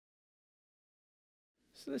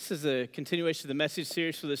So this is a continuation of the message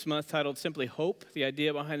series for this month titled Simply Hope. The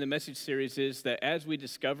idea behind the message series is that as we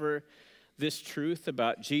discover this truth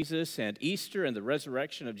about Jesus and Easter and the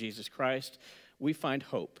resurrection of Jesus Christ, we find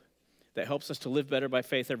hope that helps us to live better by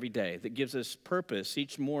faith every day, that gives us purpose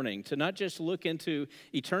each morning to not just look into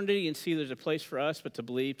eternity and see there's a place for us, but to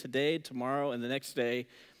believe today, tomorrow, and the next day,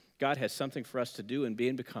 God has something for us to do and be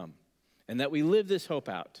and become. And that we live this hope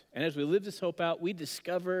out. And as we live this hope out, we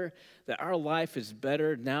discover that our life is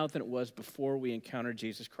better now than it was before we encountered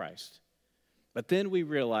Jesus Christ. But then we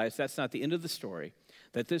realize that's not the end of the story,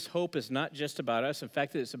 that this hope is not just about us. In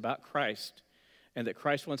fact, that it's about Christ, and that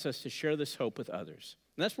Christ wants us to share this hope with others.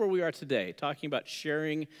 And that's where we are today, talking about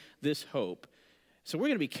sharing this hope. So we're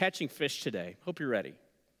going to be catching fish today. Hope you're ready. Did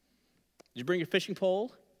you bring your fishing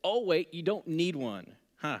pole? Oh, wait, you don't need one.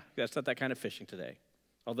 That's not that kind of fishing today.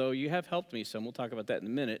 Although you have helped me some, we'll talk about that in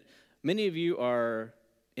a minute. Many of you are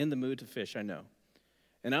in the mood to fish, I know.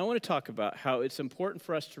 And I want to talk about how it's important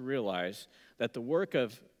for us to realize that the work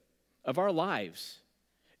of our lives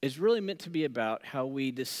is really meant to be about how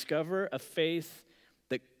we discover a faith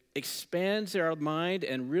that expands our mind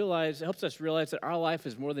and helps us realize that our life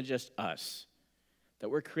is more than just us, that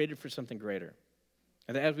we're created for something greater.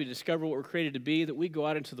 And that as we discover what we're created to be, that we go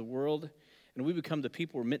out into the world and we become the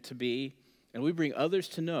people we're meant to be, and we bring others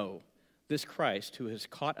to know this Christ who has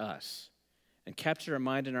caught us and captured our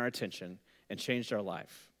mind and our attention and changed our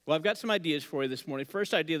life. Well, I've got some ideas for you this morning.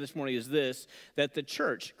 First idea this morning is this, that the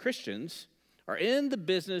church, Christians, are in the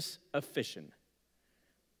business of fishing.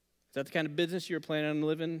 Is that the kind of business you're planning on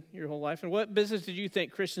living your whole life? And what business did you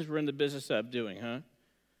think Christians were in the business of doing,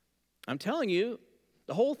 I'm telling you,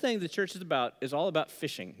 the whole thing the church is about is all about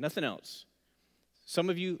fishing, nothing else. Some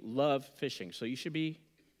of you love fishing, so you should be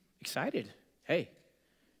excited. Hey,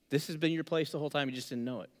 this has been your place the whole time, you just didn't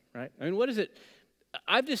know it, right? I mean, what is it?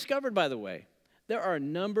 I've discovered, by the way, there are a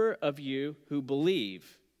number of you who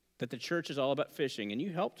believe that the church is all about fishing, and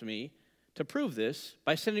you helped me to prove this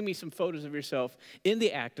by sending me some photos of yourself in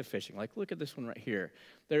the act of fishing. Like, look at this one right here.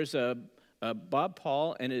 There's Bob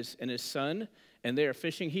Paul and his son, and they are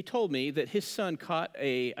fishing. He told me that his son caught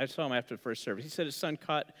I saw him after the first service. He said his son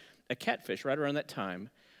caught a catfish right around that time,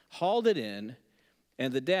 hauled it in,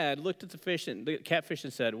 and the dad looked at the catfish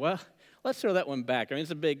and said, well, let's throw that one back. I mean, it's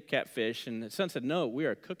a big catfish. And the son said, no, we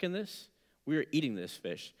are cooking this. We are eating this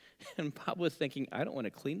fish. And Bob was thinking, I don't want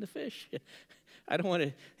to clean the fish.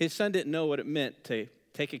 His son didn't know what it meant to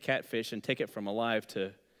take a catfish and take it from alive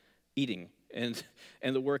to eating and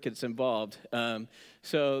the work that's involved.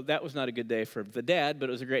 So that was not a good day for the dad, but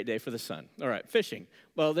it was a great day for the son. All right, fishing.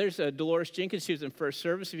 Well, there's Dolores Jenkins. She was in first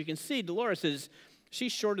service. If you can see, Dolores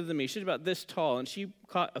she's shorter than me. She's about this tall, and she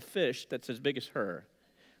caught a fish that's as big as her.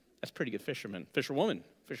 That's pretty good fisherwoman.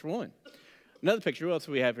 Another picture. Who else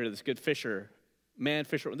do we have here that's good fisher?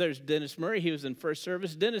 There's Dennis Murray. He was in first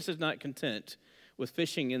service. Dennis is not content with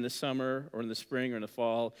fishing in the summer or in the spring or in the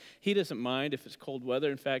fall. He doesn't mind if it's cold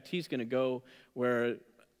weather. In fact, he's going to go where,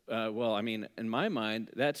 in my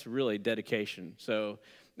mind, that's really dedication. So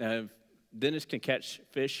Dennis can catch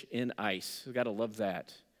fish in ice. We've got to love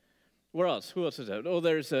that. Where else? Who else is that? Oh,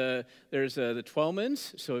 there's the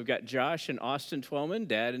Twellmans. So we've got Josh and Austin Twellman,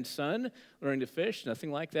 dad and son, learning to fish.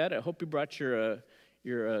 Nothing like that. I hope you brought your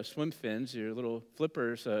swim fins, your little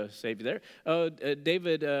flippers saved you there. Oh,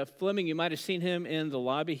 David Fleming, you might have seen him in the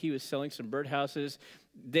lobby. He was selling some birdhouses.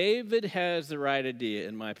 David has the right idea,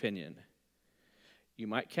 in my opinion. You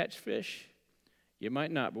might catch fish. You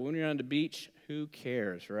might not. But when you're on the beach, who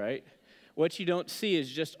cares, right? What you don't see is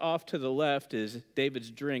just off to the left is David's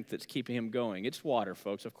drink that's keeping him going. It's water,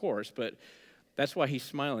 folks, of course, but that's why he's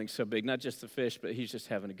smiling so big. Not just the fish, but he's just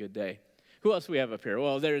having a good day. Who else do we have up here?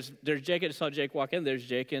 Well, there's Jake. I just saw Jake walk in. There's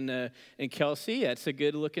Jake and Kelsey. That's a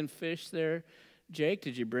good-looking fish there. Jake,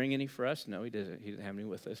 did you bring any for us? No, he didn't. He didn't have any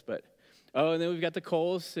with us. But and then we've got the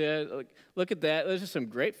Coles. Look at that. Those are some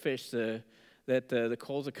great fish that the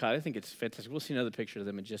Coles have caught. I think it's fantastic. We'll see another picture of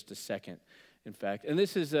them in just a second. In fact, and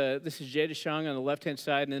this is Jay DeShong on the left-hand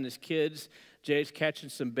side, and then his kids. Jay's catching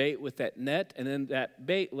some bait with that net, and then that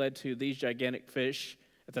bait led to these gigantic fish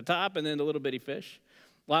at the top, and then the little bitty fish.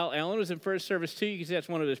 Lyle Allen was in first service too. You can see that's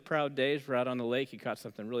one of his proud days. We're out on the lake. He caught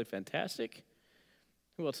something really fantastic.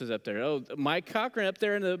 Who else is up there? Oh, Mike Cochran up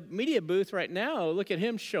there in the media booth right now. Look at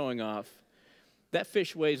him showing off. That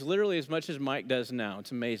fish weighs literally as much as Mike does now.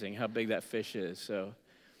 It's amazing how big that fish is. So.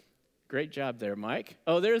 Great job there, Mike.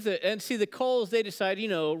 Oh, and see the Coles, they decide,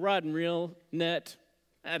 rod and reel, net,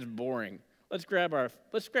 that's boring. Let's grab our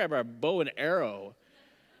bow and arrow.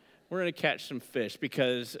 We're going to catch some fish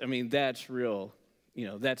because, that's real,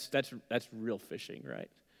 that's real fishing, right?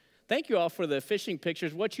 Thank you all for the fishing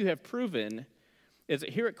pictures. What you have proven is that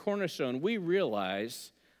here at Cornerstone, we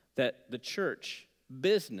realize that the church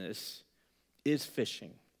business is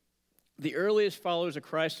fishing. The earliest followers of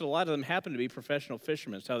Christ, a lot of them happened to be professional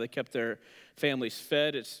fishermen. It's how they kept their families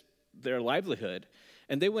fed. It's their livelihood.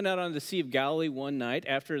 And they went out on the Sea of Galilee one night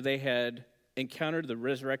after they had encountered the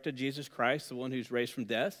resurrected Jesus Christ, the one who's raised from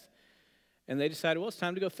death. And they decided, well, it's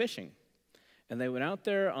time to go fishing. And they went out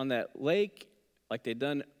there on that lake like they'd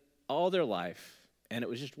done all their life. And it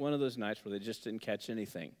was just one of those nights where they just didn't catch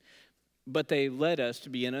anything. But they led us to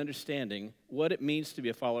be in understanding what it means to be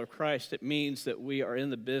a follower of Christ. It means that we are in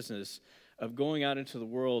the business of going out into the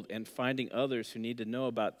world and finding others who need to know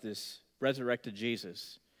about this resurrected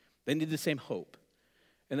Jesus. They need the same hope.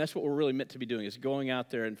 And that's what we're really meant to be doing, is going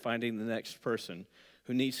out there and finding the next person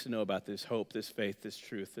who needs to know about this hope, this faith, this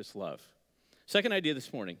truth, this love. Second idea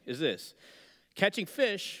this morning is this. Catching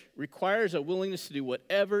fish requires a willingness to do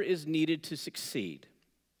whatever is needed to succeed.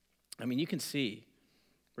 I mean, you can see.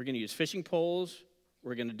 We're going to use fishing poles.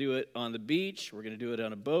 We're going to do it on the beach. We're going to do it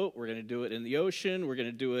on a boat. We're going to do it in the ocean. We're going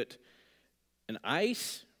to do it in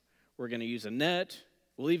ice. We're going to use a net.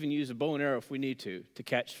 We'll even use a bow and arrow if we need to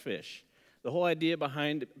catch fish. The whole idea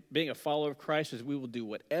behind being a follower of Christ is we will do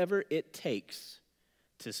whatever it takes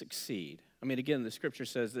to succeed. I mean, again, the scripture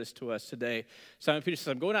says this to us today. Simon Peter says,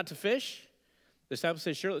 I'm going out to fish. The disciples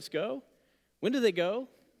say, sure, let's go. When do they go?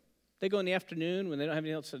 They go in the afternoon when they don't have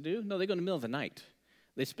anything else to do? No, they go in the middle of the night.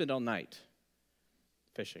 They spend all night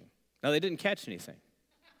fishing. Now, they didn't catch anything,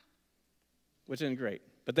 which isn't great,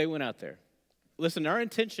 but they went out there. Listen, our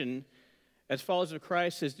intention as followers of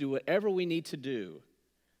Christ is to do whatever we need to do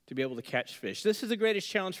to be able to catch fish. This is the greatest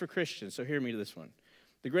challenge for Christians, so hear me to this one.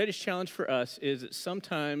 The greatest challenge for us is that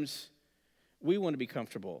sometimes we want to be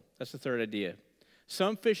comfortable. That's the third idea.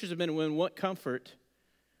 Some fishers have been want comfort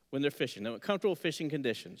when they're fishing. They want comfortable fishing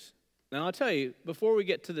conditions. Now, I'll tell you, before we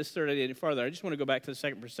get to this third idea any farther, I just want to go back to the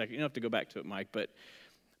second for a second. You don't have to go back to it, Mike, but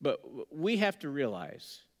we have to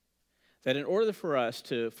realize that in order for us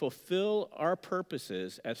to fulfill our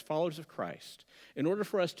purposes as followers of Christ, in order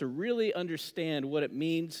for us to really understand what it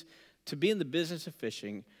means to be in the business of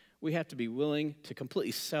fishing, we have to be willing to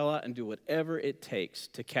completely sell out and do whatever it takes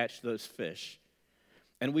to catch those fish.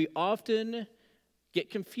 And we often get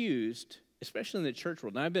confused, especially in the church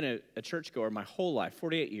world. Now, I've been a churchgoer my whole life,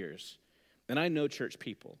 48 years, and I know church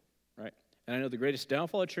people, right? And I know the greatest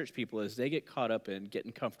downfall of church people is they get caught up in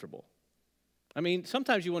getting comfortable. I mean,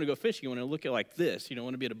 sometimes you want to go fishing, you want to look at like this. You don't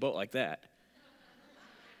want to be in a boat like that.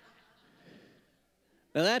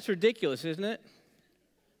 Now, that's ridiculous, isn't it?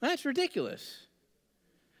 That's ridiculous.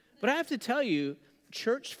 But I have to tell you,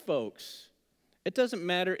 church folks, it doesn't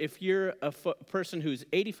matter if you're a person who's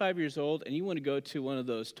 85 years old and you want to go to one of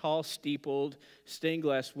those tall, steepled, stained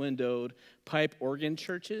glass windowed, pipe organ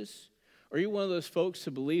churches, or you're one of those folks who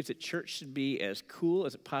believes that church should be as cool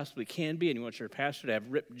as it possibly can be, and you want your pastor to have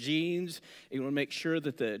ripped jeans, and you want to make sure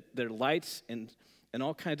that their lights and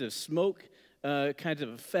all kinds of smoke kinds of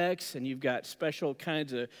effects, and you've got special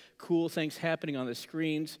kinds of cool things happening on the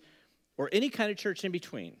screens, or any kind of church in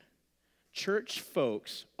between. Church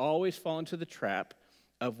folks always fall into the trap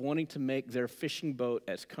of wanting to make their fishing boat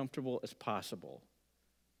as comfortable as possible.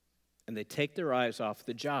 And they take their eyes off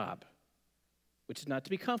the job, which is not to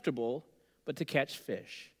be comfortable, but to catch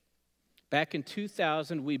fish. Back in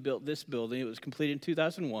 2000, we built this building. It was completed in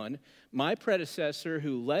 2001. My predecessor,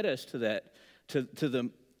 who led us to that, to the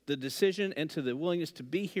decision and to the willingness to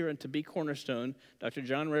be here and to be Cornerstone, Dr.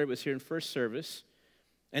 John Ray was here in first service,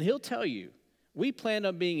 and he'll tell you, we planned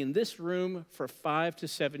on being in this room for 5 to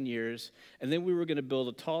 7 years, and then we were going to build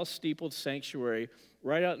a tall, steepled sanctuary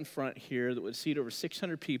right out in front here that would seat over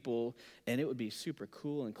 600 people, and it would be super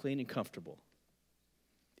cool and clean and comfortable.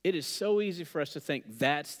 It is so easy for us to think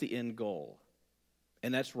that's the end goal,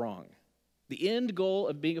 and that's wrong. The end goal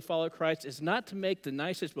of being a follower of Christ is not to make the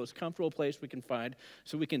nicest, most comfortable place we can find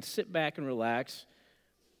so we can sit back and relax.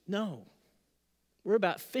 No, we're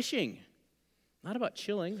about fishing, not about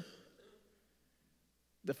chilling.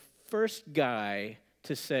 The first guy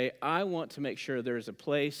to say, I want to make sure there's a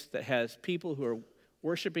place that has people who are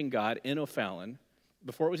worshiping God in O'Fallon,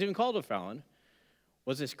 before it was even called O'Fallon,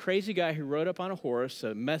 was this crazy guy who rode up on a horse,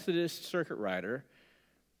 a Methodist circuit rider,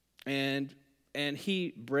 and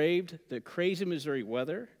he braved the crazy Missouri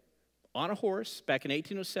weather on a horse back in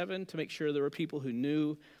 1807 to make sure there were people who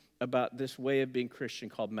knew about this way of being Christian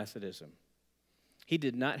called Methodism. He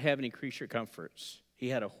did not have any creature comforts. He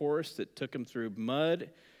had a horse that took him through mud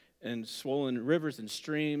and swollen rivers and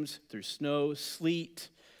streams, through snow, sleet,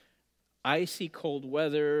 icy cold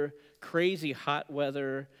weather, crazy hot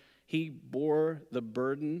weather. He bore the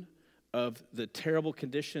burden of the terrible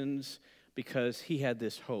conditions because he had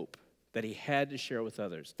this hope. that he had to share with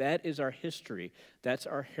others. That is our history. That's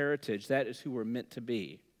our heritage. That is who we're meant to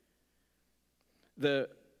be. The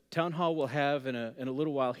town hall we'll have in a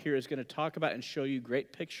little while here is going to talk about and show you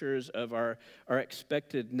great pictures of our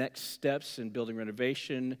expected next steps in building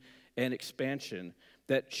renovation and expansion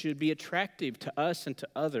that should be attractive to us and to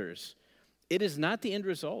others. It is not the end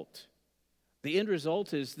result. The end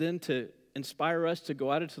result is then to inspire us to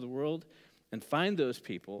go out into the world and find those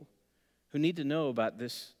people who need to know about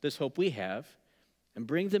this hope we have and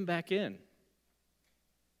bring them back in.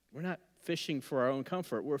 We're not fishing for our own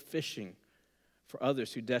comfort. We're fishing for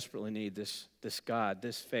others who desperately need this God,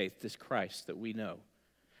 this faith, this Christ that we know.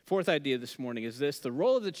 Fourth idea this morning is this: the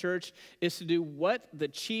role of the church is to do what the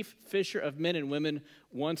chief fisher of men and women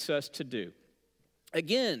wants us to do.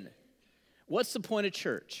 Again, what's the point of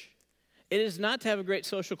church? It is not to have a great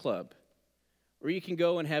social club where you can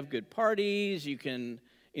go and have good parties, you can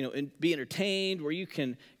be entertained, where you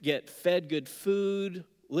can get fed good food,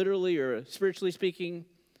 literally or spiritually speaking.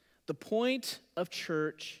 The point of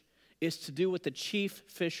church is to do what the chief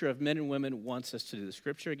fisher of men and women wants us to do. The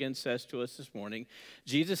scripture again says to us this morning,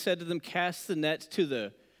 Jesus said to them, cast the nets to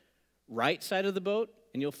the right side of the boat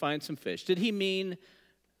and you'll find some fish. Did he mean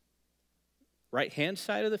right-hand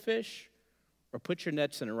side of the fish, or put your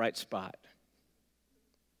nets in the right spot?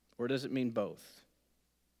 Or does it mean both?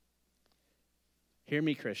 Hear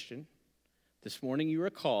me, Christian. This morning you are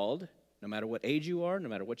called, no matter what age you are, no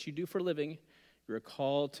matter what you do for a living, you are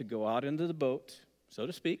called to go out into the boat, so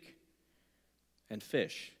to speak, and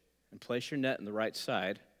fish, and place your net in the right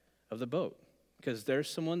side of the boat. Because there's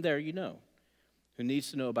someone there you know who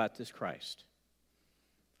needs to know about this Christ.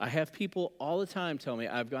 I have people all the time tell me,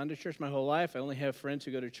 I've gone to church my whole life. I only have friends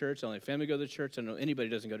who go to church. I only have family who go to church. I don't know anybody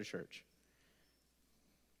who doesn't go to church.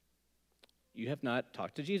 You have not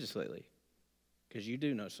talked to Jesus lately, because you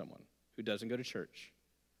do know someone who doesn't go to church.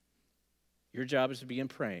 Your job is to begin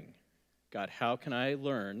praying. God, how can I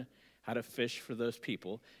learn how to fish for those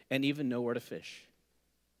people and even know where to fish?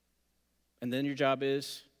 And then your job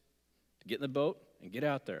is to get in the boat and get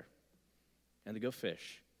out there and to go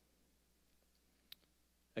fish.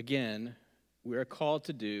 Again, we are called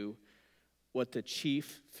to do what the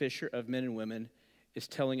chief fisher of men and women is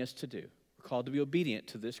telling us to do. We're called to be obedient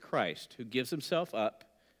to this Christ who gives himself up,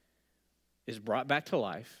 is brought back to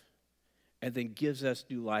life, and then gives us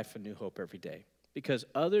new life and new hope every day. Because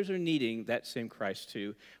others are needing that same Christ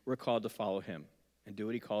too, we're called to follow him and do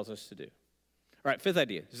what he calls us to do. All right, fifth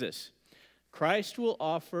idea is this: Christ will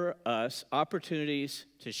offer us opportunities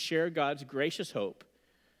to share God's gracious hope,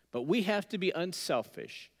 but we have to be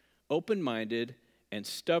unselfish, open-minded, and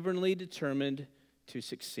stubbornly determined to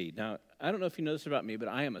succeed. Now, I don't know if you know this about me, but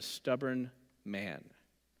I am a stubborn man.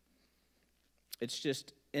 It's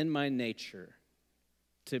just in my nature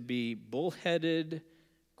to be bullheaded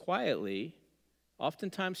quietly,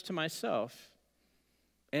 oftentimes to myself,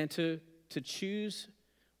 and to choose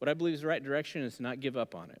what I believe is the right direction and to not give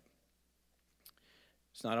up on it.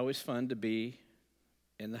 It's not always fun to be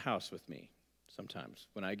in the house with me sometimes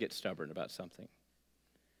when I get stubborn about something.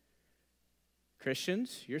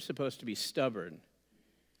 Christians, you're supposed to be stubborn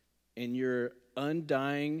in your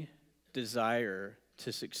undying desire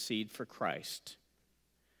to succeed for Christ.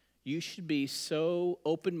 You should be so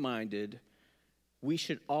open-minded. We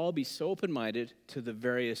should all be so open-minded to the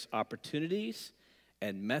various opportunities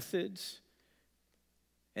and methods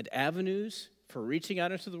and avenues for reaching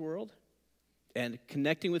out into the world and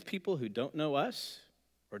connecting with people who don't know us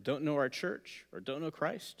or don't know our church or don't know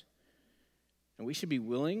Christ. And we should be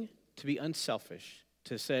willing to be unselfish,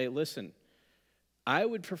 to say, listen, I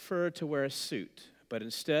would prefer to wear a suit, but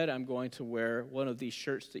instead I'm going to wear one of these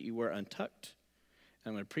shirts that you wear untucked.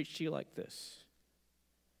 I'm going to preach to you like this.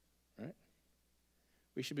 Right?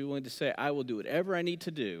 We should be willing to say, I will do whatever I need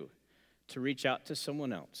to do to reach out to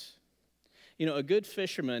someone else. You know, a good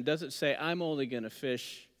fisherman doesn't say, I'm only going to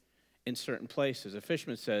fish in certain places. A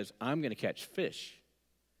fisherman says, I'm going to catch fish,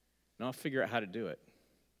 and I'll figure out how to do it.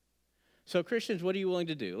 So Christians, what are you willing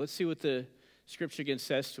to do? Let's see what the scripture again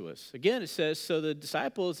says to us. Again, it says, so the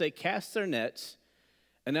disciples, they cast their nets,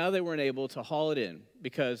 and now they weren't able to haul it in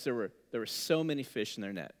because there were so many fish in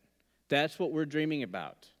their net. That's what we're dreaming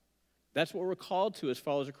about. That's what we're called to as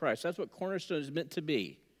followers of Christ. That's what Cornerstone is meant to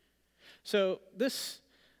be. So this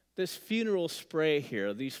funeral spray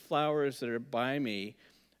here, these flowers that are by me,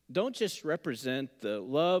 don't just represent the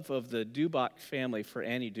love of the Dubach family for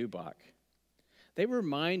Annie Dubach. They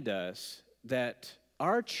remind us that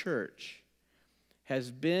our church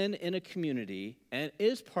has been in a community and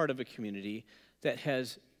is part of a community that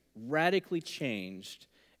has radically changed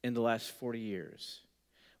in the last 40 years.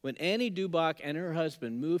 When Annie Dubach and her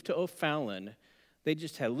husband moved to O'Fallon, They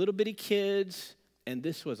just had little bitty kids, and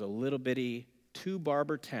this was a little bitty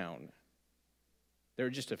two-barber town. There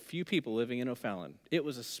were just a few people living in O'Fallon. It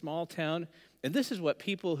was a small town, and this is what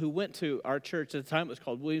people who went to our church at the time, it was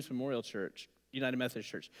called Williams Memorial Church, United Methodist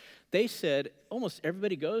Church. They said almost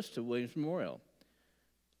everybody goes to Williams Memorial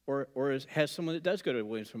or has someone that does go to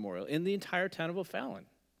Williams Memorial in the entire town of O'Fallon.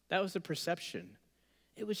 That was the perception.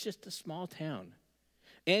 It was just a small town.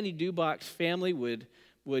 Annie Dubach's family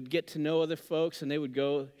would get to know other folks, and they would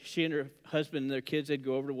go, she and her husband and their kids, they'd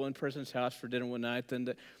go over to one person's house for dinner one night,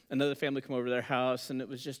 then another family come over to their house, and it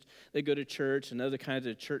was just, they'd go to church and other kinds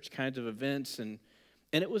of church kinds of events, and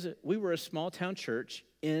we were a small town church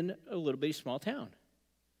in a little bitty small town.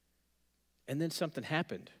 And then something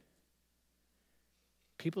happened.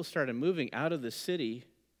 People started moving out of the city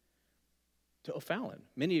to O'Fallon.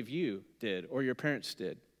 Many of you did, or your parents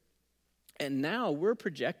did. And now we're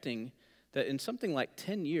projecting that in something like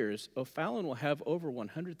 10 years, O'Fallon will have over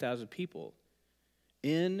 100,000 people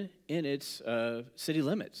in its city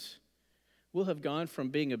limits. We'll have gone from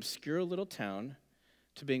being an obscure little town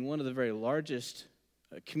to being one of the very largest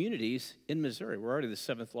communities in Missouri. We're already the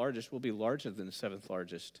 7th largest. We'll be larger than the 7th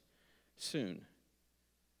largest soon.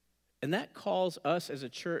 And that calls us as a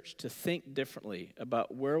church to think differently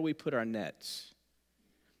about where we put our nets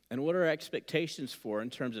and what our expectations for in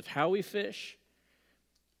terms of how we fish,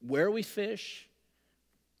 where we fish,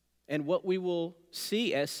 and what we will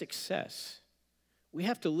see as success. We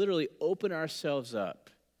have to literally open ourselves up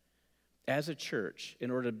as a church in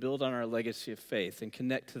order to build on our legacy of faith and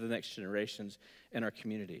connect to the next generations in our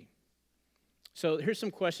community. So here's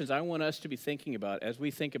some questions I want us to be thinking about as we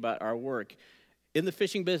think about our work in the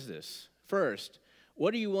fishing business. First,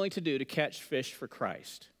 what are you willing to do to catch fish for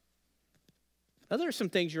Christ? Now, there are some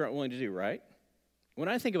things you aren't willing to do, right? When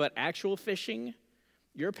I think about actual fishing,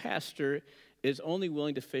 your pastor is only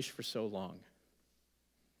willing to fish for so long.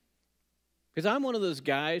 Because I'm one of those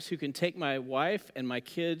guys who can take my wife and my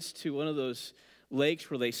kids to one of those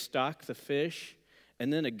lakes where they stock the fish,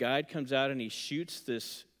 and then a guide comes out and he shoots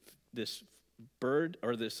this bird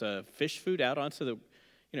or this fish food out onto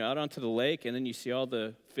the lake, and then you see all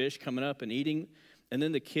the fish coming up and eating, and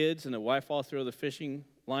then the kids and the wife all throw the fishing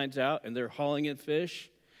lines out, and they're hauling in fish,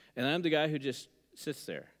 and I'm the guy who just sits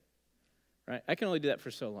there. Right? I can only do that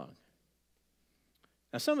for so long.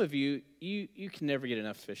 Now, some of you can never get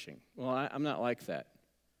enough fishing. Well, I'm not like that.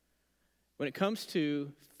 When it comes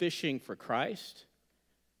to fishing for Christ,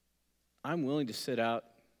 I'm willing to sit out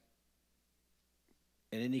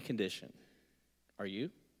in any condition. Are you?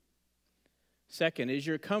 Second, is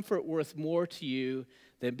your comfort worth more to you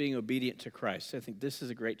than being obedient to Christ? I think this is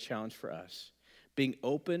a great challenge for us. Being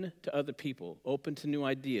open to other people, open to new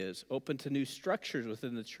ideas, open to new structures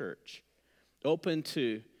within the church. Open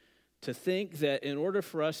to think that in order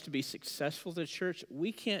for us to be successful as a church,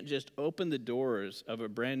 we can't just open the doors of a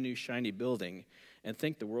brand new shiny building and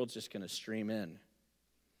think the world's just going to stream in.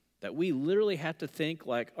 That we literally have to think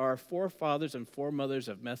like our forefathers and foremothers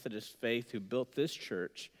of Methodist faith who built this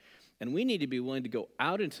church, and we need to be willing to go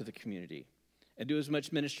out into the community and do as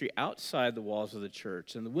much ministry outside the walls of the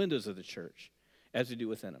church and the windows of the church as we do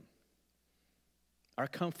within them. Our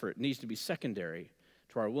comfort needs to be secondary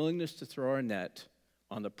to our willingness to throw our net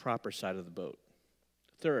on the proper side of the boat.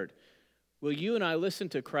 Third, will you and I listen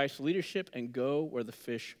to Christ's leadership and go where the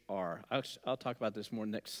fish are? I'll talk about this more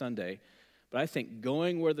next Sunday, but I think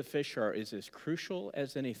going where the fish are is as crucial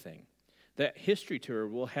as anything. That history tour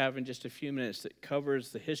we'll have in just a few minutes that covers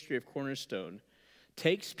the history of Cornerstone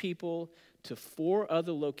takes people to 4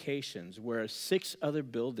 other locations where 6 other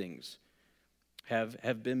buildings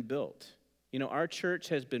have been built. You know, our church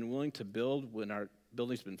has been willing to build when our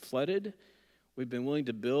building's been flooded. We've been willing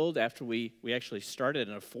to build after we actually started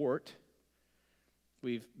in a fort.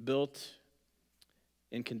 We've built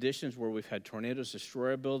in conditions where we've had tornadoes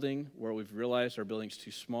destroy our building, where we've realized our building's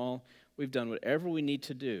too small. We've done whatever we need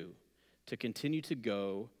to do to continue to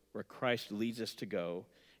go where Christ leads us to go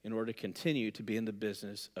in order to continue to be in the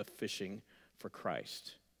business of fishing for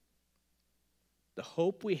Christ. The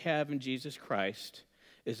hope we have in Jesus Christ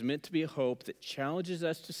is meant to be a hope that challenges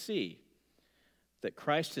us to see that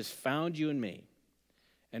Christ has found you and me,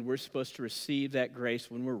 and we're supposed to receive that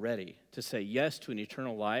grace when we're ready to say yes to an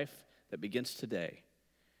eternal life that begins today.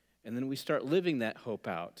 And then we start living that hope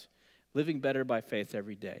out, living better by faith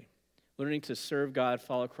every day, learning to serve God,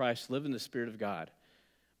 follow Christ, live in the Spirit of God.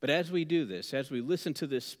 But as we do this, as we listen to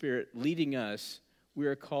this Spirit leading us, we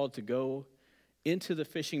are called to go into the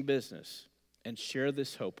fishing business and share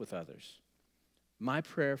this hope with others. My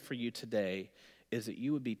prayer for you today is that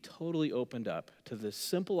you would be totally opened up to the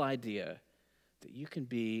simple idea that you can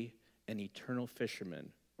be an eternal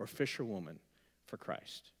fisherman or fisherwoman for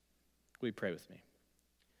Christ. Will you pray with me?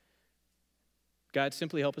 God,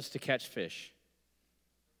 simply help us to catch fish.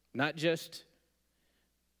 Not just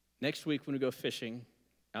next week when we go fishing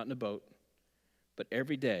out in a boat, but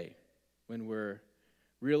every day when we're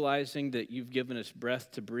realizing that you've given us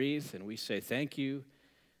breath to breathe and we say thank you,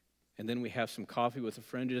 and then we have some coffee with a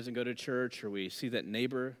friend who doesn't go to church, or we see that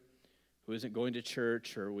neighbor who isn't going to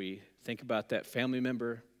church, or we think about that family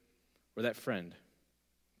member or that friend.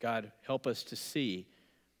 God, help us to see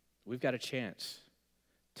we've got a chance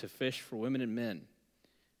to fish for women and men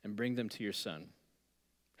and bring them to your Son.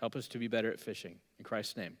 Help us to be better at fishing. In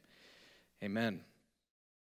Christ's name, amen.